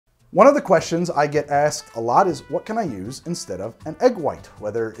One of the questions I get asked a lot is, what can I use instead of an egg white?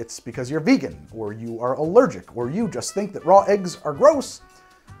 Whether it's because you're vegan, or you are allergic, or you just think that raw eggs are gross,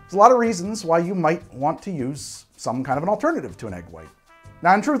 there's a lot of reasons why you might want to use some kind of an alternative to an egg white.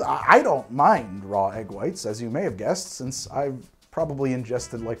 Now, in truth, I don't mind raw egg whites, as you may have guessed, since I've probably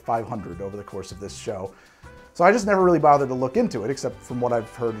ingested like 500 over the course of this show. So I just never really bothered to look into it, except from what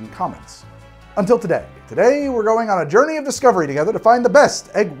I've heard in comments. Until today. Today, we're going on a journey of discovery together to find the best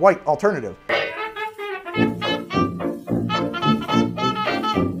egg white alternative.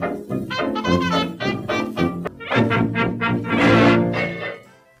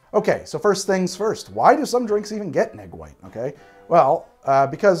 Okay, so first things first, why do some drinks even get an egg white, okay? Well,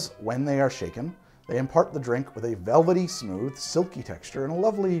 because when they are shaken, they impart the drink with a velvety, smooth, silky texture and a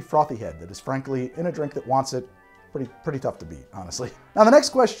lovely frothy head that is frankly, in a drink that wants it, pretty tough to beat, honestly. Now the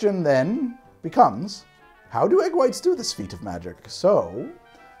next question then becomes, how do egg whites do this feat of magic? So,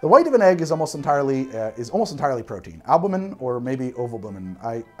 the white of an egg is almost entirely protein. Albumin or maybe ovalbumin.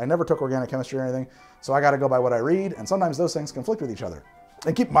 I never took organic chemistry or anything, so I gotta go by what I read, and sometimes those things conflict with each other.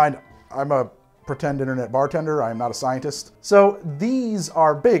 And keep in mind, I'm a pretend internet bartender, I am not a scientist. So these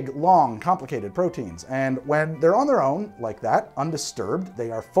are big, long, complicated proteins, and when they're on their own, like that, undisturbed, they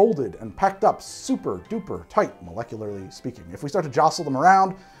are folded and packed up super duper tight, molecularly speaking. If we start to jostle them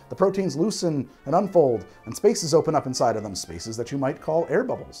around, the proteins loosen and unfold, and spaces open up inside of them, spaces that you might call air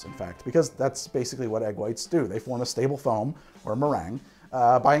bubbles, in fact, because that's basically what egg whites do. They form a stable foam, or a meringue,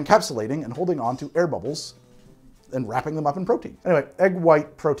 by encapsulating and holding on to air bubbles and wrapping them up in protein. Anyway, egg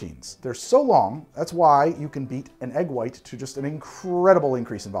white proteins. They're so long, that's why you can beat an egg white to just an incredible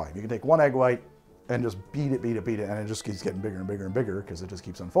increase in volume. You can take one egg white and just beat it, and it just keeps getting bigger and bigger and bigger because it just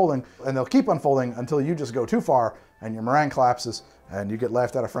keeps unfolding. And they'll keep unfolding until you just go too far and your meringue collapses and you get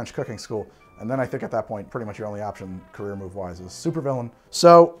laughed out of French cooking school. And then I think at that point, pretty much your only option, career move-wise, is supervillain.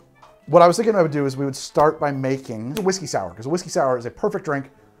 So what I was thinking I would do is we would start by making a whiskey sour, because a whiskey sour is a perfect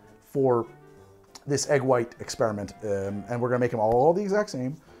drink for this egg white experiment, and we're going to make them all the exact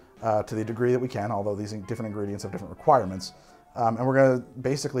same to the degree that we can, although these different ingredients have different requirements. And we're going to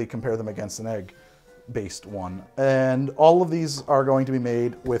basically compare them against an egg-based one. And all of these are going to be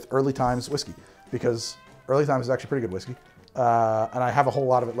made with Early Times whiskey, because Early Times is actually pretty good whiskey. And I have a whole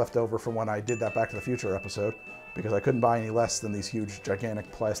lot of it left over from when I did that Back to the Future episode, because I couldn't buy any less than these huge, gigantic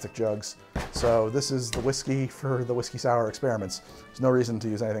plastic jugs. So this is the whiskey for the whiskey sour experiments. There's no reason to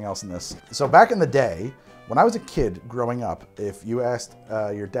use anything else in this. So back in the day, when I was a kid growing up, if you asked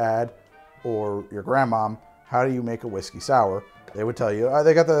your dad or your grandmom, how do you make a whiskey sour? They would tell you,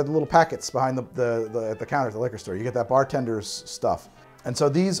 they got the little packets behind at the counter at the liquor store. You get that bartender's stuff. And so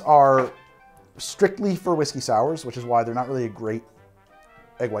these are strictly for whiskey sours, which is why they're not really a great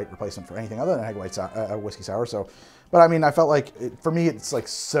egg white replacement for anything other than egg white whiskey sour. So, but I mean, I felt like for me, it's like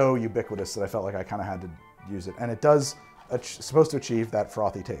so ubiquitous that I felt like I kind of had to use it, and it does supposed to achieve that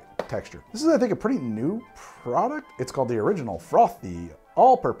frothy texture. This is, I think, a pretty new product. It's called the original Frothee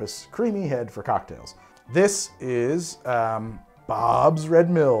all-purpose creamy head for cocktails. This is Bob's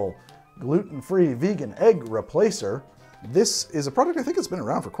Red Mill gluten-free vegan egg replacer. This is a product I think it's been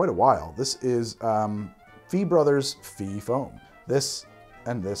around for quite a while. This is Fee Brothers Fee Foam. This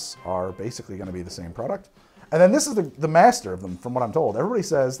and this are basically going to be the same product. And then this is the master of them, from what I'm told. Everybody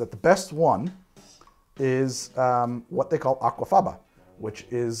says that the best one is what they call aquafaba, which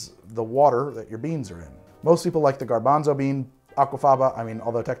is the water that your beans are in. Most people like the garbanzo bean aquafaba. I mean,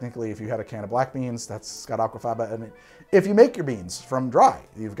 although technically if you had a can of black beans, that's got aquafaba in it. If you make your beans from dry,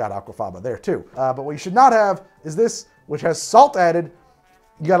 you've got aquafaba there too. But what you should not have is this, which has salt added.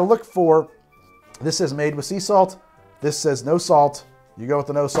 You got to look for, this says made with sea salt. This says no salt. You go with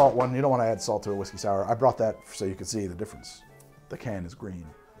the no salt one. You don't want to add salt to a whiskey sour. I brought that so you could see the difference. The can is green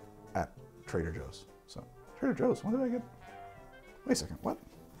at Trader Joe's. So Trader Joe's, what did I get? Wait a second, what?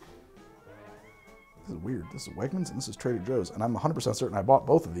 This is weird. This is Wegmans and this is Trader Joe's. And I'm 100% certain I bought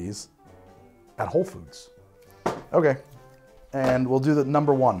both of these at Whole Foods. Okay, and we'll do the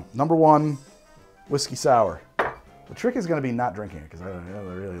number one. Number one, whiskey sour. The trick is going to be not drinking it, because I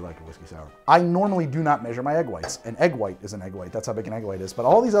really like a whiskey sour. I normally do not measure my egg whites. An egg white is an egg white. That's how big an egg white is. But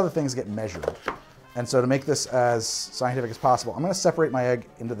all these other things get measured. And so to make this as scientific as possible, I'm going to separate my egg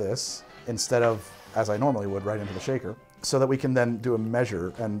into this instead of, as I normally would, right into the shaker, so that we can then do a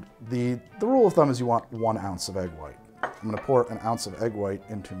measure. And the rule of thumb is you want 1 ounce of egg white. I'm going to pour an ounce of egg white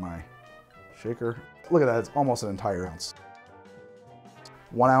into my shaker. Look at that. It's almost an entire ounce.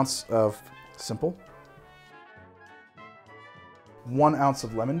 1 ounce of simple. 1 ounce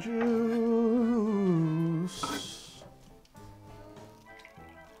of lemon juice.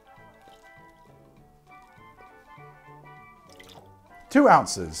 2 2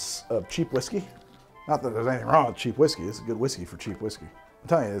 ounces of cheap whiskey. Not that there's anything wrong with cheap whiskey. It's a good whiskey for cheap whiskey. I'm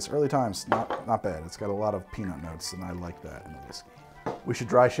telling you, this early times, not bad. It's got a lot of peanut notes, and I like that in the whiskey. We should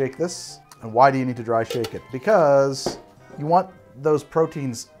dry shake this. And why do you need to dry shake it? Because you want those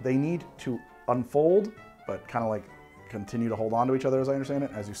proteins, they need to unfold, but kind of like continue to hold on to each other, as I understand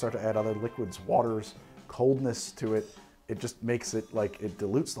it. As you start to add other liquids, waters, coldness to it, it just makes it like it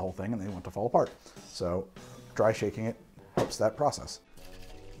dilutes the whole thing and they want to fall apart. So dry shaking it helps that process.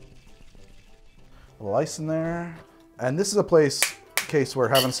 A little ice in there. And this is a case where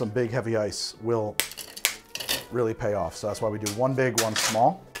having some big heavy ice will really pay off. So that's why we do 1 big, 1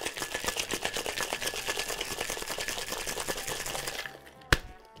 small.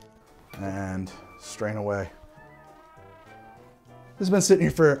 And strain away. This has been sitting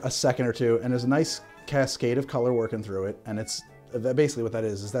here for a second or two, and there's a nice cascade of color working through it. And it's basically what that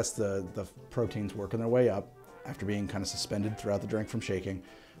is that's the proteins working their way up after being kind of suspended throughout the drink from shaking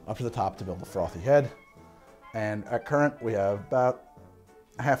up to the top to build a frothy head. And at current, we have about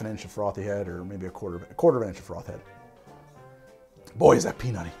a ½ inch of frothy head, or maybe a quarter of an inch of froth head. Boy, is that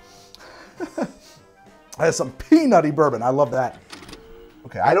peanutty. That is some peanutty bourbon. I love that.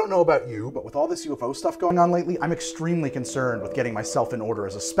 Okay, I don't know about you, but with all this UFO stuff going on lately, I'm extremely concerned with getting myself in order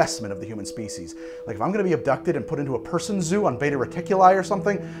as a specimen of the human species. Like, if I'm going to be abducted and put into a person zoo on beta reticuli or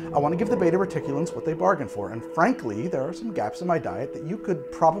something, I want to give the beta reticulans what they bargained for. And frankly, there are some gaps in my diet that you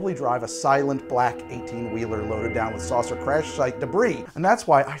could probably drive a silent black 18-wheeler loaded down with saucer crash site debris. And that's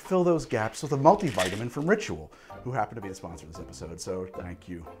why I fill those gaps with a multivitamin from Ritual, who happen to be the sponsor of this episode, so thank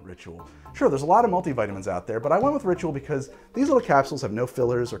you, Ritual. Sure, there's a lot of multivitamins out there, but I went with Ritual because these little capsules have no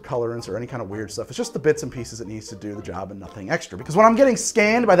fillers or colorants or any kind of weird stuff. It's just the bits and pieces it needs to do the job and nothing extra. Because when I'm getting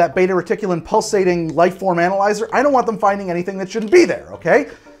scanned by that beta reticulin pulsating life form analyzer, I don't want them finding anything that shouldn't be there,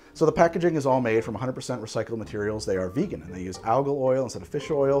 okay? So the packaging is all made from 100% recycled materials. They are vegan and they use algal oil instead of fish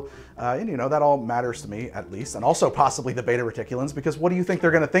oil. And you know, that all matters to me at least. And also possibly the beta reticulans, because what do you think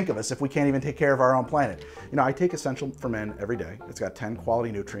they're gonna think of us if we can't even take care of our own planet? You know, I take Essential for Men every day. It's got 10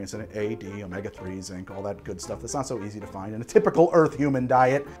 quality nutrients in it, A, D, omega-3, zinc, all that good stuff that's not so easy to find in a typical Earth human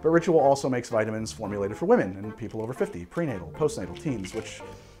diet. But Ritual also makes vitamins formulated for women and people over 50, prenatal, postnatal, teens, which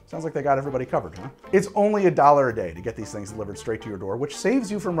sounds like they got everybody covered, huh? It's only $1 a day to get these things delivered straight to your door, which saves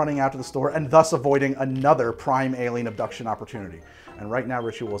you from running out to the store and thus avoiding another prime alien abduction opportunity. And right now,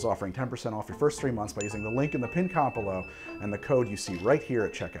 Ritual is offering 10% off your first 3 months by using the link in the pinned comment below and the code you see right here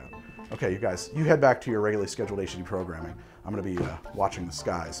at checkout. Okay, you guys, you head back to your regularly scheduled HD programming. I'm gonna be watching the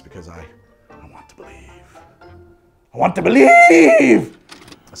skies because I want to believe. I want to believe!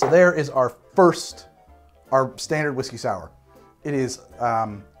 So there is our standard whiskey sour. It is,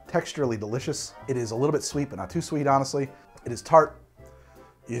 texturally delicious. It is a little bit sweet, but not too sweet, honestly. It is tart.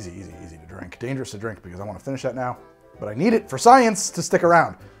 Easy to drink. Dangerous to drink because I want to finish that now. But I need it for science to stick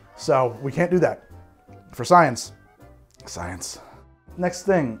around. So we can't do that. For science. Science. Next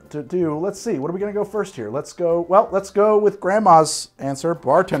thing to do, let's see. What are we going to go first here? Let's go with Grandma's answer,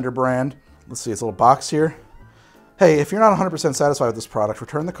 bartender brand. Let's see, it's a little box here. Hey, if you're not 100% satisfied with this product,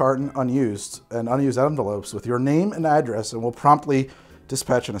 return the carton unused and unused envelopes with your name and address, and we'll promptly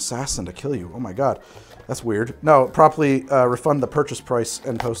dispatch an assassin to kill you. Oh my God, that's weird. No, promptly refund the purchase price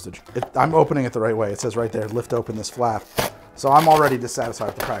and postage. I'm opening it the right way. It says right there, lift open this flap. So I'm already dissatisfied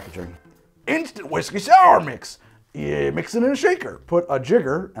with the packaging. Instant whiskey sour mix. Yeah, mix it in a shaker. Put a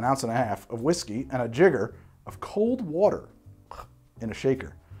jigger, 1.5 ounces of whiskey, and a jigger of cold water in a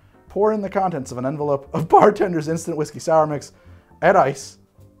shaker. Pour in the contents of an envelope of Bartender's Instant Whiskey Sour Mix, add ice,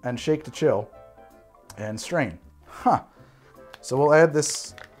 and shake to chill, and strain. Huh. So we'll add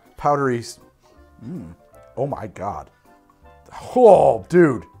this powdery, oh my God. Oh,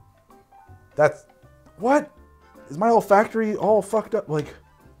 dude. That's, what? Is my olfactory all fucked up? Like,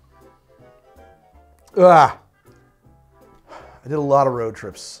 I did a lot of road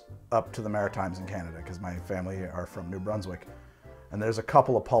trips up to the Maritimes in Canada because my family are from New Brunswick. And there's a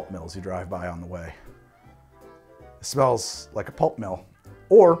couple of pulp mills you drive by on the way. It smells like a pulp mill.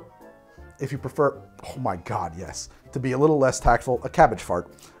 Or, if you prefer, oh my God, yes, to be a little less tactful, a cabbage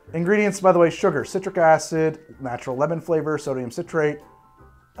fart. Ingredients, by the way, sugar, citric acid, natural lemon flavor, sodium citrate,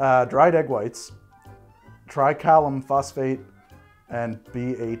 dried egg whites, tricalum phosphate, and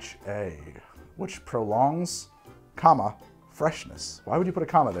BHA, which prolongs, comma, freshness. Why would you put a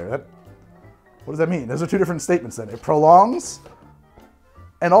comma there? What does that mean? Those are two different statements then. It prolongs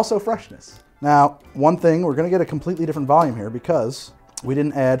and also freshness. Now, one thing, we're gonna get a completely different volume here because we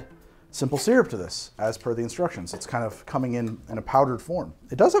didn't add simple syrup to this as per the instructions. It's kind of coming in a powdered form.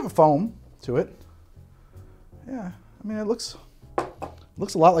 It does have a foam to it. Yeah, I mean, it looks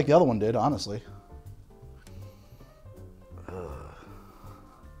a lot like the other one did, honestly.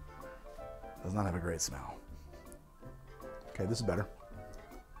 Does not have a great smell. Okay, this is better.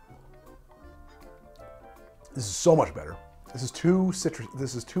 This is so much better. This is too citrus.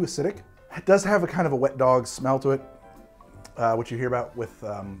 This is too acidic. It does have a kind of a wet dog smell to it, which you hear about with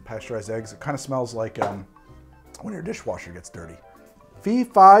pasteurized eggs. It kind of smells like when your dishwasher gets dirty. Fee,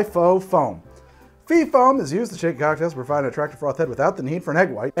 fi, fo, foam. Fee foam is used to shake cocktails to provide an attractive froth head without the need for an egg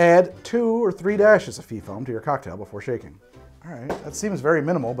white. Add 2 or 3 dashes of fee foam to your cocktail before shaking. All right, that seems very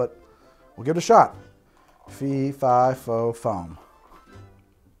minimal, but we'll give it a shot. Fee, fi, fo, foam.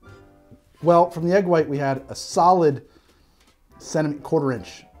 Well, from the egg white, we had a solid quarter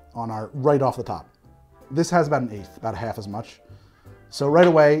inch on our right off the top. This has about 1/8, about half as much. So right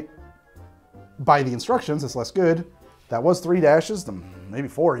away, by the instructions, it's less good. That was 3 dashes, maybe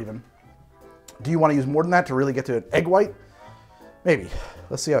 4 even. Do you want to use more than that to really get to an egg white? Maybe.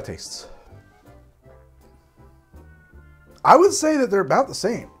 Let's see how it tastes. I would say that they're about the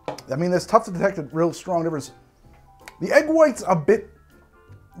same. I mean, it's tough to detect a real strong difference. The egg white's a bit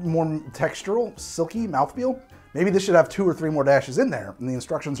more textural, silky mouthfeel. Maybe this should have 2 or 3 more dashes in there, and the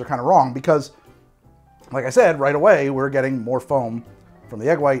instructions are kind of wrong because, like I said, right away, we're getting more foam from the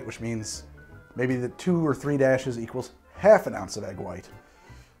egg white, which means maybe the 2 or 3 dashes equals ½ an ounce of egg white.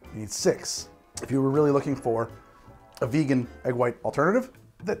 You need 6. If you were really looking for a vegan egg white alternative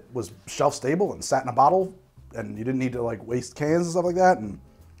that was shelf stable and sat in a bottle and you didn't need to like waste cans and stuff like that, and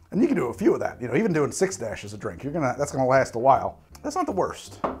you can do a few of that. You know, even doing 6 dashes a drink, that's gonna last a while. That's not the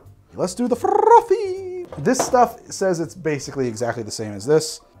worst. Let's do the Frothee. This stuff says it's basically exactly the same as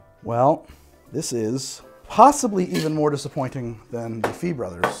this. Well, this is possibly even more disappointing than the Fee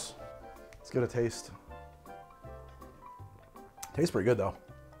Brothers. Let's give it a taste. Tastes pretty good though.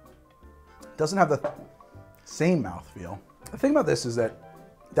 Doesn't have the same mouthfeel. The thing about this is that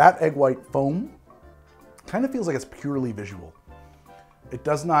egg white foam kind of feels like it's purely visual. It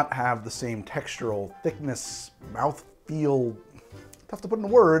does not have the same textural thickness, mouthfeel, tough to put into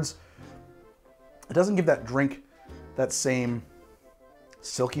words. It doesn't give that drink that same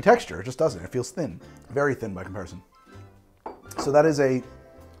silky texture. It just doesn't. It feels thin, very thin by comparison. So that is a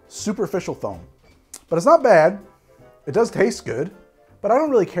superficial foam, but it's not bad. It does taste good. But I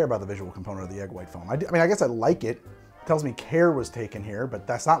don't really care about the visual component of the egg white foam. I mean, I guess I like it. It tells me care was taken here, but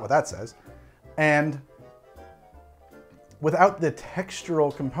that's not what that says. And without the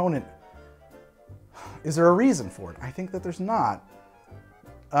textural component, is there a reason for it? I think that there's not.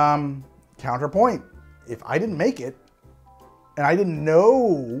 Counterpoint, if I didn't make it, and I didn't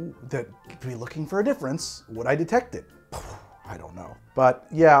know that to be looking for a difference, would I detect it? I don't know. But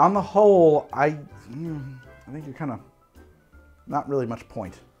yeah, on the whole, I think you're kind of not really much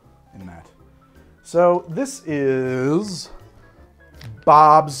point in that. So this is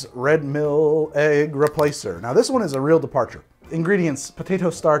Bob's Red Mill Egg Replacer. Now this one is a real departure. Ingredients: potato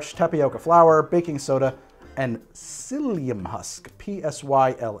starch, tapioca flour, baking soda, and psyllium husk.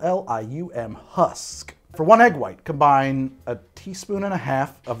 P-S-Y-L-L-I-U-M husk. For 1 egg white, combine 1.5 teaspoons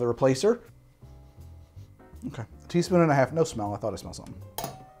of the replacer. Okay, 1.5 teaspoons, no smell, I thought I smelled something,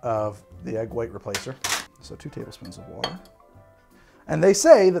 of the egg white replacer. So 2 tablespoons of water. And they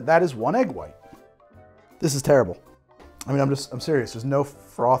say that that is 1 egg white. This is terrible. I mean, I'm serious. There's no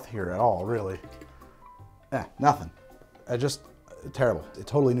froth here at all, really. Nothing. Terrible. It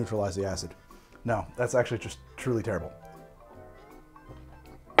totally neutralized the acid. No, that's actually just truly terrible.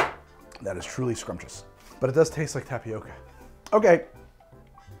 That is truly scrumptious. But it does taste like tapioca. Okay,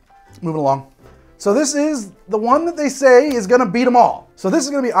 moving along. So this is the one that they say is gonna beat them all. So this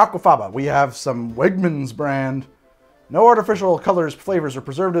is gonna be aquafaba. We have some Wegmans brand. No artificial colors, flavors, or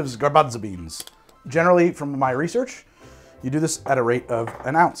preservatives, garbanzo beans. Generally, from my research, you do this at a rate of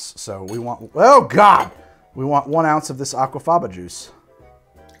 1 ounce. So we want, oh God! We want 1 ounce of this aquafaba juice.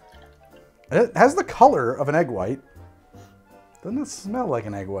 It has the color of an egg white. Doesn't smell like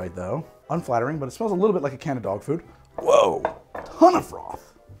an egg white though. Unflattering, but it smells a little bit like a can of dog food. Whoa, ton of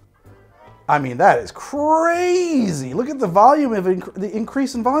froth. I mean, that is crazy. Look at the volume of the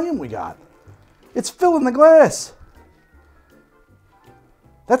increase in volume we got. It's filling the glass.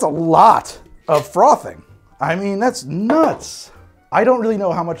 That's a lot of frothing. I mean, that's nuts. I don't really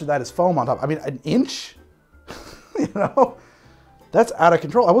know how much of that is foam on top. I mean, 1 inch? You know? That's out of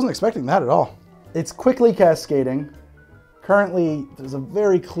control. I wasn't expecting that at all. It's quickly cascading. Currently, there's a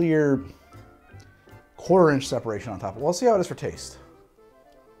very clear 1/4 inch separation on top. We'll see how it is for taste.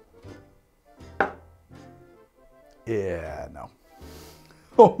 Yeah, no.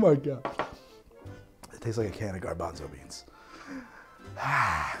 Oh my God. It tastes like a can of garbanzo beans.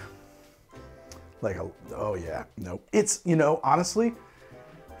 Oh yeah, nope. It's, you know, honestly,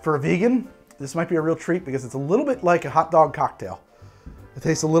 for a vegan, this might be a real treat because it's a little bit like a hot dog cocktail. It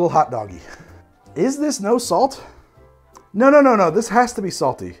tastes a little hot doggy. Is this no salt? No, no, no, no. This has to be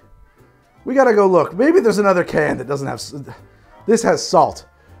salty. We gotta go look. Maybe there's another can that doesn't have... This has salt.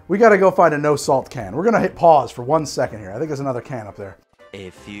 We gotta go find a no salt can. We're gonna hit pause for 1 second here. I think there's another can up there. A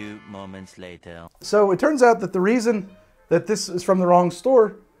few moments later. So it turns out that the reason that this is from the wrong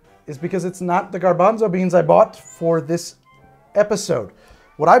store is because it's not the garbanzo beans I bought for this episode.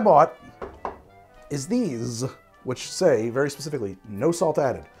 What I bought is these, which say very specifically, no salt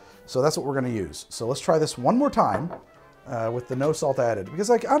added. So that's what we're gonna use. So let's try this one more time with the no salt added. Because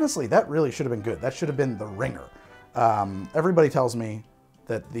like, honestly, that really should have been good. That should have been the ringer. Everybody tells me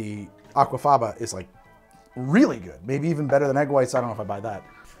that the aquafaba is like really good. Maybe even better than egg whites. I don't know if I buy that.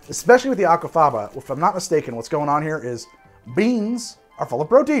 Especially with the aquafaba, if I'm not mistaken, what's going on here is beans are full of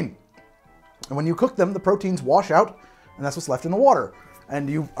protein. And when you cook them, the proteins wash out, and that's what's left in the water. And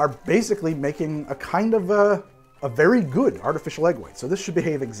you are basically making a kind of a very good artificial egg white. So this should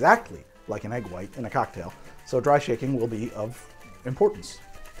behave exactly like an egg white in a cocktail. So dry shaking will be of importance.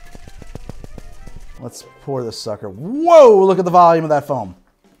 Let's pour this sucker. Whoa, look at the volume of that foam.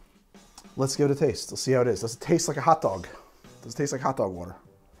 Let's give it a taste. Let's see how it is. Does it taste like a hot dog? Does it taste like hot dog water?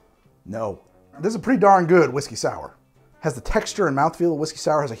 No. This is a pretty darn good whiskey sour. Has the texture and mouthfeel of whiskey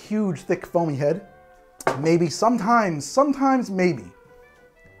sour, has a huge, thick, foamy head. Maybe sometimes maybe,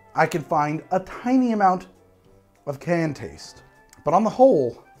 I can find a tiny amount of can taste. But on the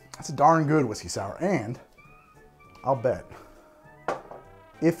whole, that's a darn good whiskey sour. And I'll bet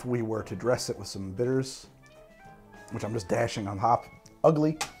if we were to dress it with some bitters, which I'm just dashing on top,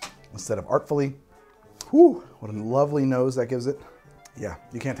 ugly instead of artfully, whew, what a lovely nose that gives it. Yeah,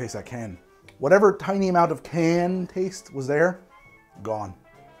 you can't taste that can. Whatever tiny amount of can taste was there, gone.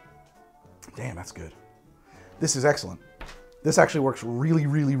 Damn, that's good. This is excellent. This actually works really,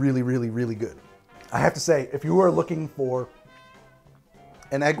 really, really, really, really good. I have to say, if you are looking for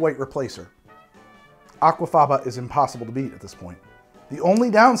an egg white replacer, aquafaba is impossible to beat at this point. The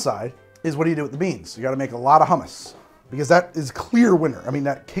only downside is what do you do with the beans? You gotta make a lot of hummus, because that is clear winner. I mean,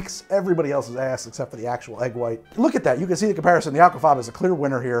 that kicks everybody else's ass except for the actual egg white. Look at that, you can see the comparison. The aquafaba is a clear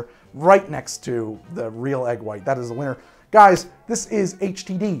winner here, right next to the real egg white. That is the winner. Guys, this is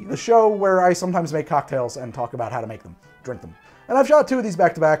HTD, the show where I sometimes make cocktails and talk about how to make them, drink them. And I've shot 2 of these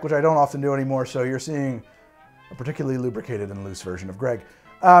back to back, which I don't often do anymore, so you're seeing a particularly lubricated and loose version of Greg.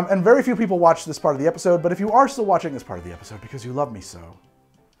 And very few people watch this part of the episode, but if you are still watching this part of the episode because you love me so,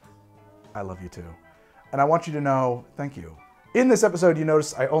 I love you too. And I want you to know, thank you. In this episode, you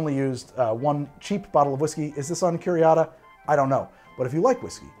notice I only used 1 cheap bottle of whiskey. Is this on Curiata? I don't know. But if you like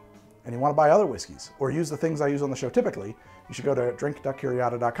whiskey and you want to buy other whiskeys or use the things I use on the show typically, you should go to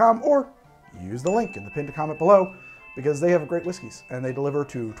drink.curiata.com or use the link in the pinned comment below, because they have great whiskeys and they deliver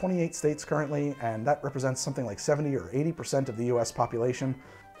to 28 states currently, and that represents something like 70 or 80% of the US population.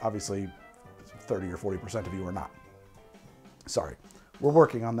 Obviously, 30 or 40% of you are not. Sorry, we're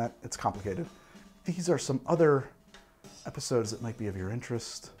working on that. It's complicated. These are some other episodes that might be of your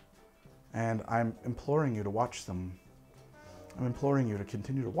interest, and I'm imploring you to watch them. I'm imploring you to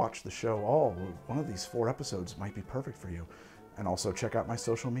continue to watch the show. Oh, one of these 4 episodes might be perfect for you. And also check out my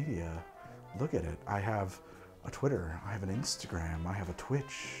social media. Look at it. I have a Twitter, I have an Instagram, I have a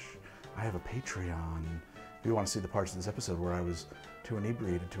Twitch, I have a Patreon. If you want to see the parts of this episode where I was too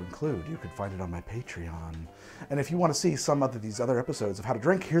inebriated to include, you could find it on my Patreon. And if you want to see some of these other episodes of How to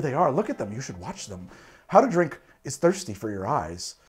Drink, here they are. Look at them. You should watch them. How to Drink is thirsty for your eyes.